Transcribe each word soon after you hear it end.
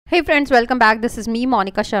Hey friends, welcome back. This is me,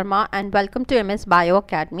 Monica Sharma, and welcome to MS Bio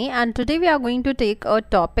Academy. And today we are going to take a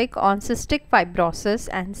topic on cystic fibrosis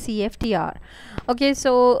and CFTR. Okay,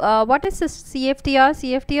 so what is this CFTR?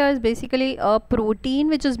 CFTR is basically a protein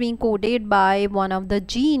which is being coded by one of the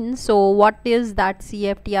genes. So what is that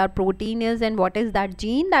CFTR protein is, and what is that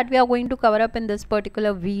gene that we are going to cover up in this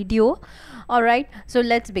particular video? All right, so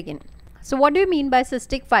let's begin. So what do you mean by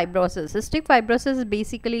cystic fibrosis? Cystic fibrosis is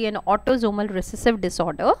basically an autosomal recessive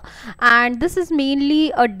disorder, and this is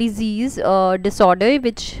mainly a disease disorder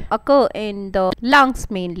which occur in the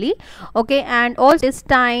lungs mainly, okay, and also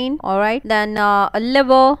intestine, all right, then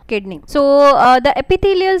liver, kidney. So the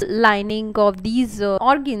epithelial lining of these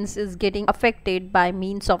organs is getting affected by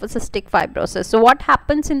means of a cystic fibrosis. So what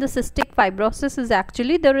happens in the cystic fibrosis is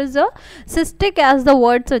actually there is a cystic, as the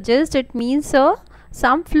word suggests, it means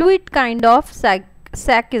some fluid kind of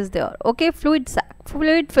sac is there, okay, fluid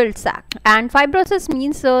filled sac, and fibrosis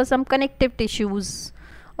means some connective tissues,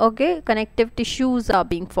 okay, connective tissues are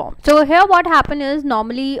being formed. So here what happen is,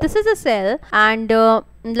 normally this is a cell, and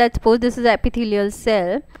let's suppose this is an epithelial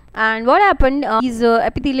cell, and what happened, these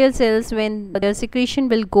epithelial cells, when the secretion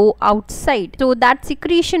will go outside, so that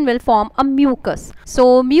secretion will form a mucus.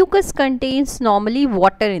 So mucus contains normally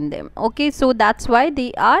water in them, okay, so that's why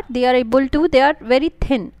they are very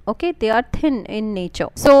thin, okay, they are thin in nature.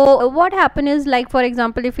 So what happen is, like for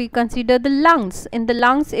example, if we consider the lungs, in the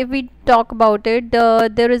lungs, if we talk about it,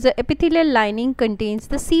 there is a epithelial lining contains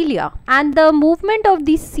the cilia, and the movement of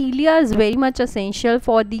these cilia is very much essential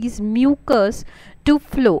for these mucus to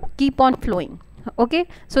flow, keep on flowing, okay,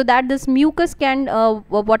 so that this mucus can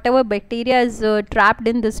whatever bacteria is trapped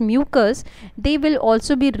in this mucus, they will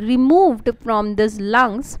also be removed from this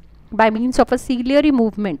lungs by means of a ciliary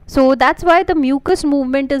movement. So that's why the mucus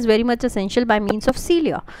movement is very much essential by means of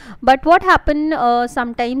cilia. But what happen,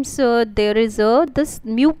 sometimes there is this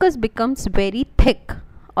mucus becomes very thick.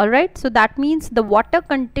 Alright, so that means the water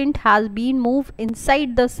content has been moved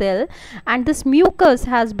inside the cell, and this mucus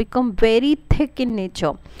has become very thick in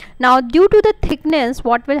nature. Now due to the thickness,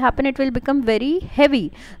 what will happen, it will become very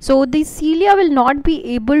heavy, so the cilia will not be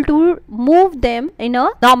able to move them in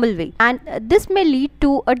a normal way, and this may lead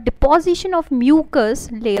to a deposition of mucus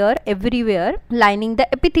layer everywhere lining the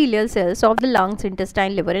epithelial cells of the lungs,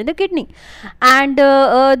 intestine, liver and the kidney. And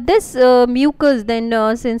this mucus,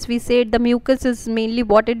 then since we said the mucus is mainly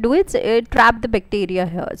what it do, it trap the bacteria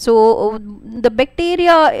here. So the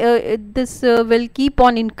bacteria this will keep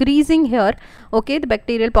on increasing here, okay, the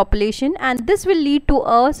bacterial population, and this will lead to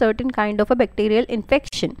a certain kind of a bacterial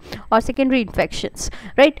infection or secondary infections,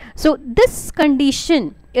 right? So this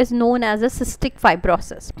condition is known as a cystic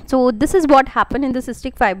fibrosis. So this is what happened in the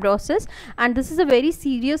cystic fibrosis, and this is a very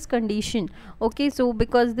serious condition, okay, so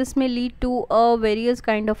because this may lead to various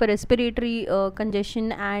kind of a respiratory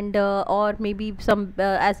congestion, and or maybe some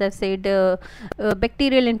as I've said,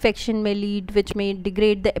 bacterial infection may lead, which may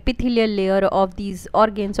degrade the epithelial layer of these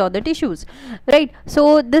organs or the tissues, right?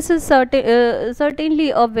 So this is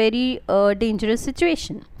certainly a very dangerous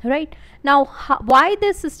situation, right? Now why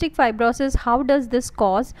this cystic fibrosis, how does this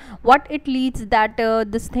cause, what it leads that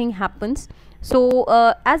this thing happens? So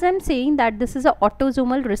as I'm saying that this is a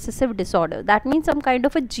autosomal recessive disorder, that means some kind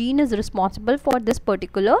of a gene is responsible for this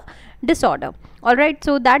particular disorder. All right,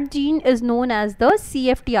 so that gene is known as the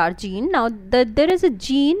CFTR gene. Now there is a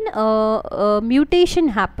gene mutation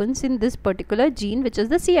happens in this particular gene, which is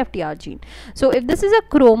the CFTR gene. So if this is a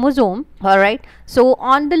chromosome, all right, so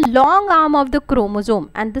on the long arm of the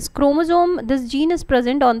chromosome, and this gene is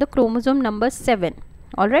present on the chromosome number 7.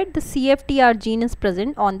 Alright, the CFTR gene is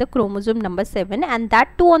present on the chromosome number 7, and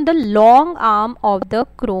that too on the long arm of the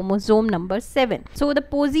chromosome number 7. So the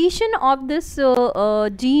position of this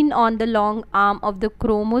gene on the long arm of the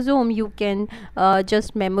chromosome, you can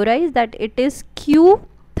just memorize that it is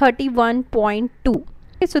Q31.2.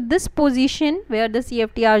 So this position where the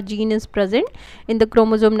CFTR gene is present in the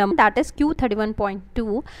chromosome number, that is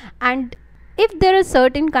Q31.2, and if there is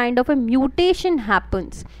certain kind of a mutation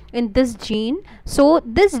happens in this gene, so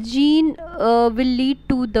this gene will lead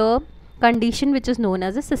to the condition which is known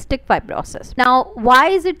as a cystic fibrosis. Now why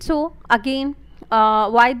is it so? Again,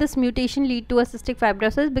 why this mutation lead to a cystic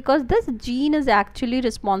fibrosis? Because this gene is actually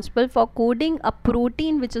responsible for coding a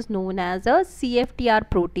protein which is known as a CFTR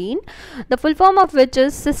protein, the full form of which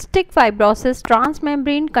is cystic fibrosis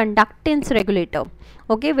transmembrane conductance regulator,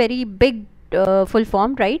 okay, very big full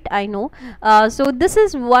form, right? I know. So this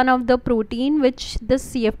is one of the protein which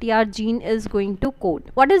this CFTR gene is going to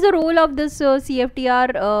code. What is the role of this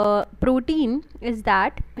CFTR protein is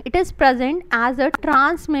that it is present as a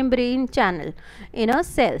transmembrane channel in a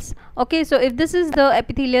cells. Okay, so if this is the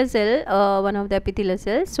epithelial cell, one of the epithelial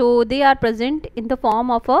cells, so they are present in the form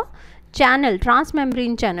of a channel,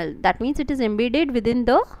 transmembrane channel. That means it is embedded within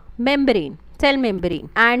the membrane, cell membrane,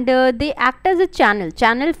 and they act as a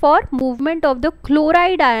channel for movement of the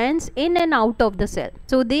chloride ions in and out of the cell.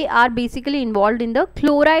 So they are basically involved in the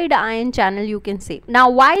chloride ion channel, you can say. Now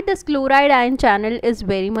why this chloride ion channel is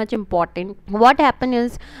very much important? What happen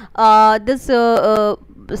is this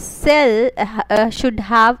cell should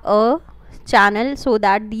have a channel so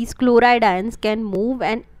that these chloride ions can move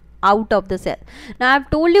and out of the cell. Now I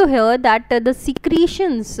have told you here that the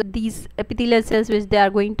secretions, these epithelial cells which they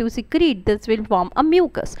are going to secrete, this will form a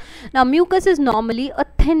mucus. Now mucus is normally a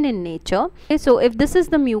thin in nature. Okay, so if this is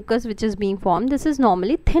the mucus which is being formed, this is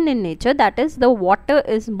normally thin in nature, that is the water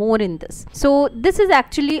is more in this. So this is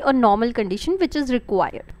actually a normal condition which is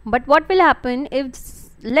required. But what will happen if,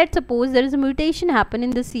 let's suppose there is a mutation happen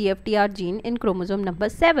in the CFTR gene in chromosome number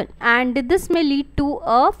 7, and this may lead to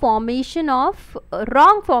a formation of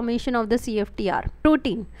wrong formation of the CFTR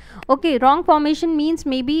protein. Okay, wrong formation means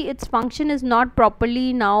maybe its function is not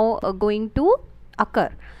properly now going to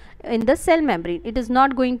occur in the cell membrane. It is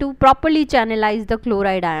not going to properly channelize the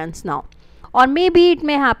chloride ions now, or maybe it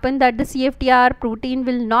may happen that the CFTR protein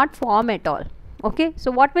will not form at all. Okay, so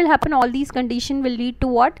what will happen? All these conditions will lead to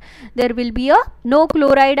what? There will be a no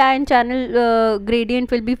chloride ion channel gradient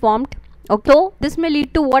will be formed. Okay, so this may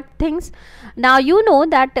lead to what things? Now you know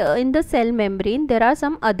that in the cell membrane there are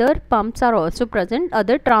some other pumps are also present,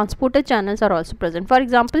 other transporter channels are also present. For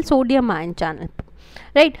example, sodium ion channel.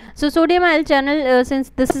 Right, so sodium ion channel, since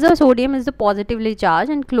this is a sodium is the positively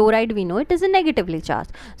charged and chloride we know it is a negatively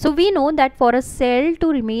charged. So we know that for a cell to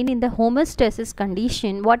remain in the homeostasis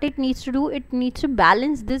condition, what it needs to do, it needs to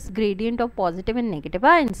balance this gradient of positive and negative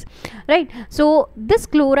ions. Right, so this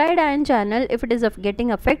chloride ion channel, if it is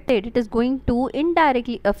getting affected, it is going to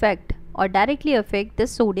indirectly affect or directly affect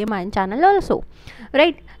this sodium ion channel also.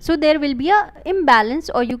 Right, so there will be a imbalance,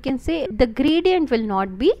 or you can say the gradient will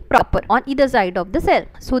not be proper on either side of the cell.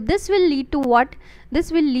 So this will lead to what? This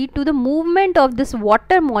will lead to the movement of this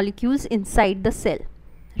water molecules inside the cell.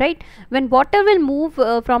 Right, when water will move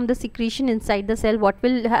from the secretion inside the cell, what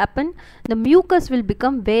will happen? The mucus will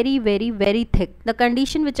become very thick, the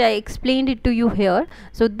condition which I explained it to you here.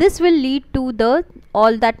 So this will lead to the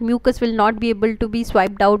all that mucus will not be able to be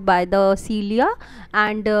swiped out by the cilia,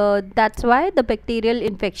 and that's why the bacterial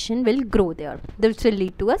infection will grow there. This will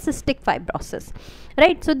lead to a cystic fibrosis.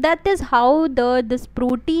 Right, so that is how this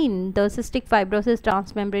protein, the cystic fibrosis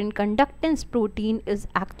transmembrane conductance protein, is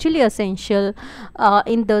actually essential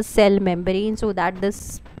in the cell membrane, so that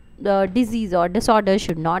this disease or disorder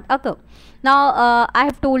should not occur. Now I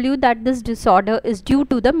have told you that this disorder is due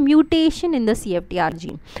to the mutation in the CFTR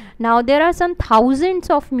gene. Now there are some thousands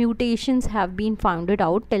of mutations have been found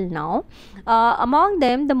out till now. Among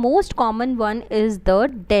them, the most common one is the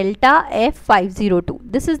delta F502.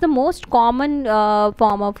 This is the most common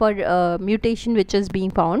form of a mutation which is being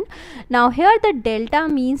found. Now here the delta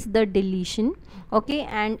means the deletion. Okay,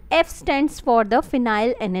 and F stands for the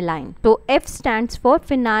phenylalanine. So F stands for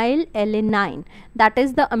phenylalanine. That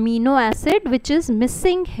is the amino acid which is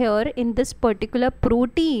missing here in this particular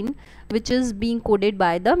protein which is being coded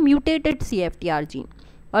by the mutated CFTR gene.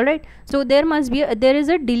 Alright, so there is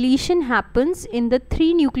a deletion happens in the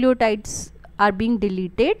 3 nucleotides are being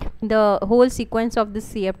deleted, the whole sequence of the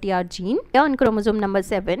CFTR gene on chromosome number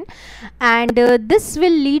 7, and this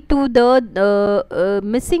will lead to the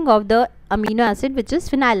missing of the amino acid which is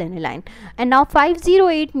phenylalanine. And now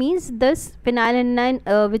 508 means this phenylalanine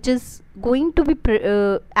which is going to be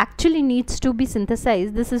actually needs to be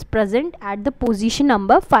synthesized. This is present at the position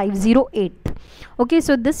number 508. Okay,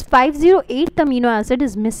 so this 508 amino acid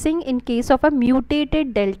is missing in case of a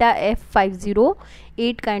mutated delta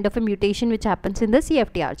F508 kind of a mutation which happens in the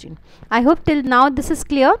CFTR gene. I hope till now this is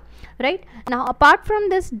clear. Right, now apart from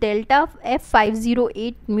this delta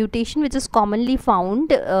F508 mutation which is commonly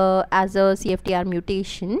found as a CFTR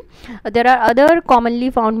mutation, there are other commonly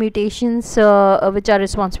found mutations which are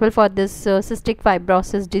responsible for this cystic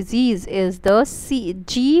fibrosis disease is the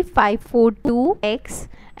G542X,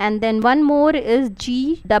 and then one more is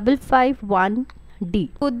G551D.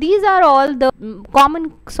 So these are all the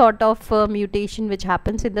common sort of mutation which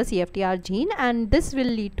happens in the CFTR gene, and this will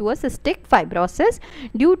lead to a cystic fibrosis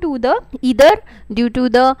due to the either due to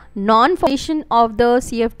the non-formation of the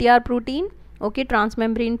CFTR protein, okay,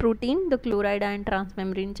 transmembrane protein, the chloride ion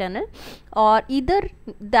transmembrane channel, or either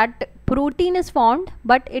that protein is formed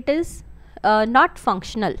but it is not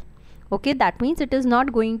functional. Okay, that means it is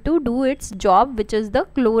not going to do its job, which is the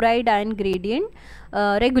chloride ion gradient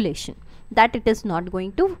regulation, that it is not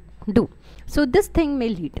going to do. So this thing may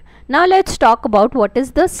lead. Now let's talk about what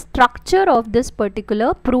is the structure of this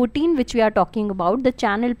particular protein which we are talking about, the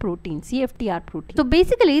channel protein, CFTR protein. So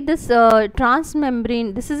basically this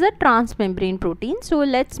transmembrane, this is a transmembrane protein. So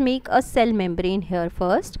let's make a cell membrane here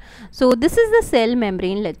first. So this is the cell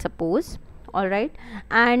membrane, let's suppose. Alright,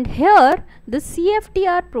 and here the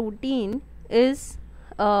CFTR protein is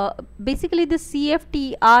basically the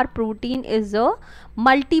CFTR protein is a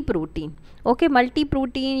multi-protein. Okay,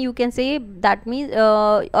 multi-protein, you can say, that means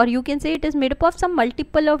or you can say it is made up of some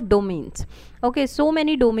multiple of domains. Okay, so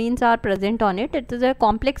many domains are present on it. It is a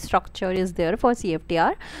complex structure is there for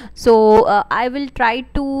CFTR. So I will try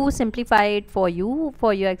to simplify it for you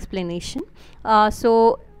for your explanation.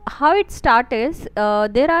 So how it starts is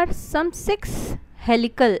there are some 6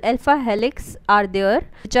 helical alpha helix are there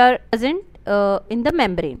which are present in the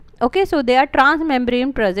membrane. Okay, so they are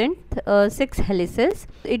transmembrane present 6 helices.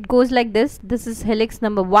 It goes like this. This is helix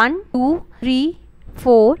number 1, 2, 3,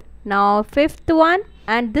 4, now 5th one,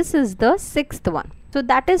 and this is the 6th one. So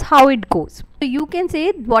that is how it goes. So you can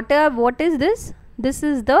say what is this? This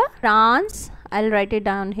is the I'll write it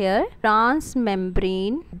down here,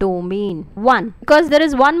 transmembrane domain 1, because there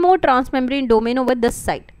is one more transmembrane domain over this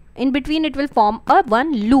side. In between it will form a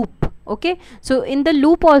one loop. Okay, so in the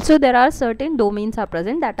loop also there are certain domains are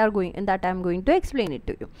present that I'm going to explain it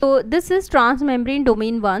to you. So this is transmembrane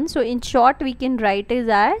domain 1. So in short we can write it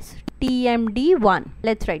as TMD1.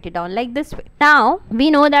 Let's write it down like this way. Now we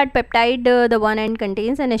know that peptide, the one end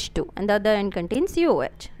contains NH2 and the other end contains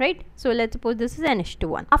COH, right? So let's suppose this is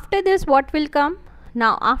NH2 After this what will come?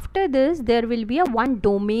 Now after this there will be a one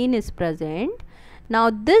domain is present. Now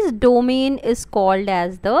this domain is called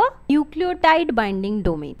as the nucleotide binding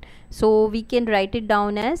domain. So we can write it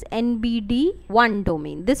down as NBD1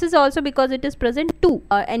 domain. This is also because it is present 2.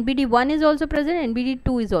 NBD1 is also present,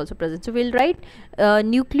 NBD2 is also present. So we'll write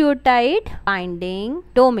nucleotide binding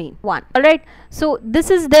domain 1. Alright, so this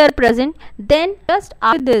is there present. Then just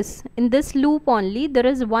after this, in this loop only, there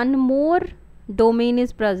is one more domain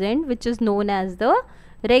is present which is known as the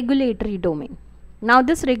regulatory domain. Now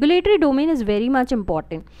this regulatory domain is very much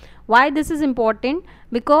important. Why this is important?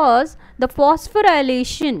 Because the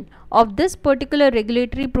phosphorylation of this particular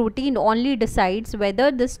regulatory protein only decides whether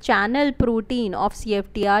this channel protein of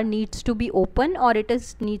CFTR needs to be open or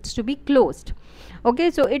needs to be closed.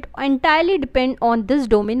 Okay, so it entirely depends on this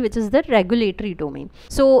domain, which is the regulatory domain.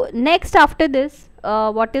 So next after this,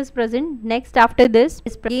 what is present? Next after this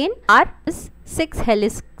is again this 6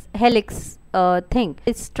 helix thing.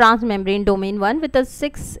 It's transmembrane domain 1 with a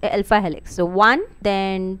 6 alpha helix. So 1,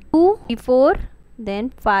 then 2, 3, 4,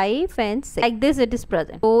 then 5 and 6. Like this it is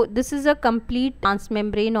present. So this is a complete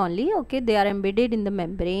transmembrane only. Okay, they are embedded in the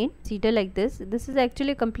membrane. See it like this. This is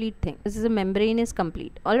actually a complete thing. This is a membrane is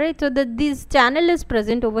complete. Alright, so this channel is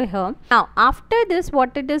present over here. Now after this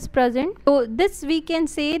what it is present? So this we can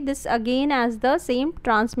say this again as the same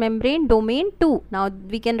transmembrane domain 2. Now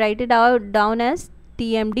we can write it out down as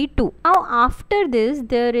TMD2. Now after this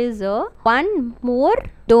there is a one more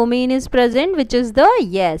domain is present which is the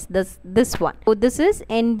this one. So this is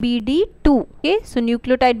NBD2. Okay, so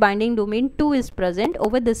nucleotide binding domain 2 is present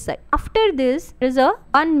over this side. After this there is a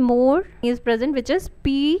one more is present which is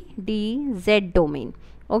PDZ domain.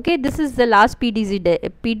 Okay, this is the last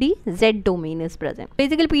PDZ domain is present.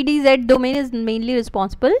 Basically PDZ domain is mainly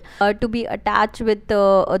responsible to be attached with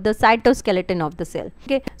the cytoskeleton of the cell.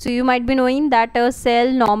 Okay, so you might be knowing that a cell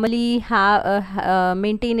normally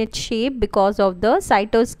maintain its shape because of the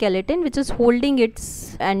cytoskeleton which is holding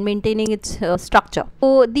its and maintaining its structure.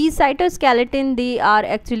 So these cytoskeleton, they are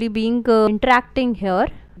actually being interacting here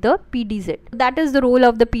the PDZ. That is the role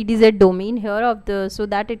of the PDZ domain here of the, so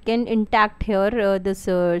that it can intact here this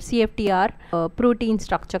CFTR protein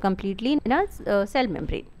structure completely in a cell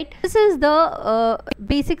membrane. This is the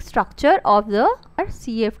basic structure of the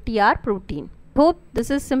CFTR protein. Hope this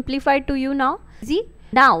is simplified to you now. See,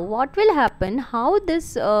 now what will happen, how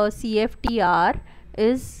this CFTR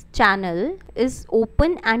is channel is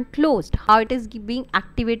open and closed, how it is being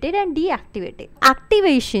activated and deactivated.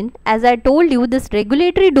 Activation, as I told you, this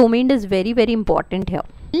regulatory domain is very important here.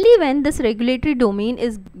 Only when this regulatory domain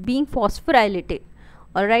is being phosphorylated,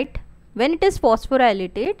 alright, when it is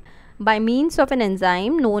phosphorylated by means of an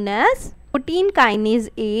enzyme known as protein kinase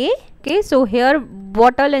A. Okay, so here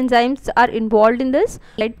what all enzymes are involved in this?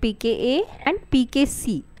 Let pKa and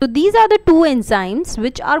pKc. So these are the two enzymes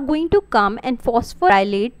which are going to come and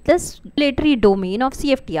phosphorylate this regulatory domain of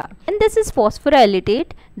CFTR. And this is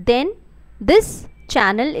phosphorylated, then this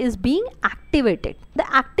channel is being activated.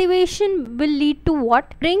 The activation will lead to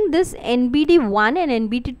what? Bring this NBD1 and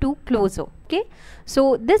NBD2 closer. Okay,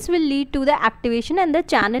 so this will lead to the activation and the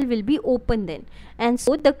channel will be open then, and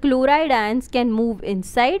so the chloride ions can move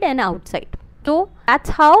inside and outside. So that's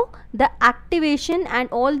how the activation and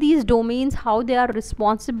all these domains, how they are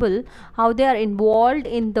responsible, how they are involved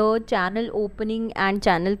in the channel opening and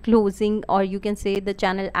channel closing, or you can say the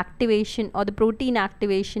channel activation or the protein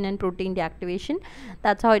activation and protein deactivation.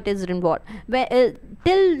 That's how it is involved.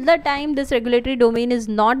 Till the time this regulatory domain is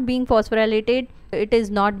not being phosphorylated, it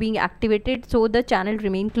is not being activated, so the channel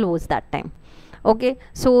remain closed that time. Okay,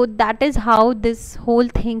 so that is how this whole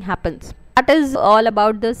thing happens. That is all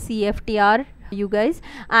about the CFTR, you guys.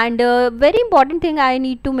 And very important thing I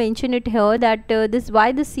need to mention it here, that this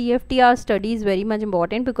why the CFTR study is very much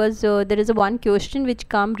important, because there is a one question which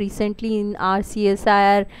come recently in our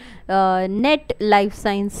CSIR-NET Life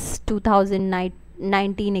Science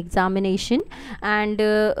 2019 examination, and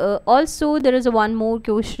also there is a one more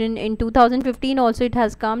question in 2015 also it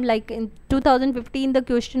has come. Like in 2015 the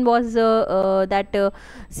question was that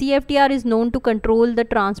CFTR is known to control the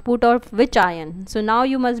transport of which ion. So now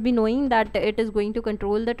you must be knowing that it is going to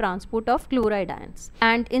control the transport of chloride ions.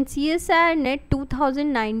 And in CSIR-NET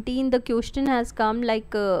 2019 the question has come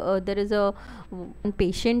like there is a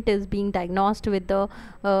patient is being diagnosed with the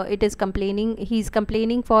he's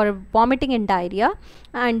complaining for vomiting and diarrhea,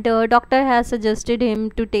 and doctor has suggested him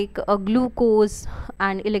to take a glucose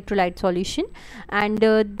and electrolyte solution, and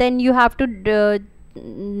then you have to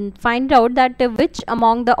find out that which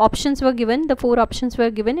among the options were given, the 4 options were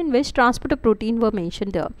given in which transporter protein were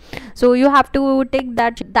mentioned there. So you have to take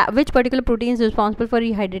that which particular protein is responsible for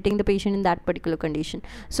rehydrating the patient in that particular condition.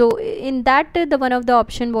 So in that the one of the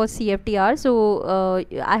option was CFTR. So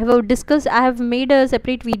I have made a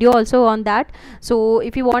separate video also on that. So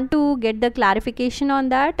if you want to get the clarification on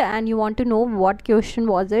that and you want to know what question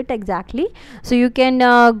was it exactly, so you can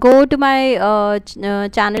go to my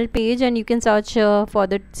channel page and you can search for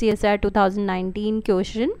the CSIR 2019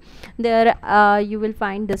 question. There you will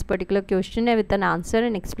find this particular question with an answer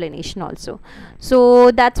and explanation also.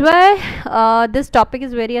 So that's why this topic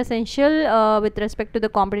is very essential with respect to the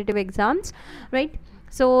competitive exams, right?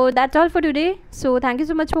 So that's all for today. So thank you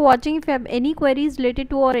so much for watching. If you have any queries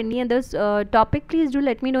related to or any other topic, please do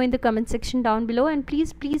let me know in the comment section down below, and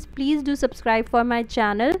please do subscribe for my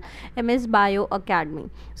channel MS Bio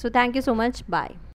Academy. So thank you so much. Bye.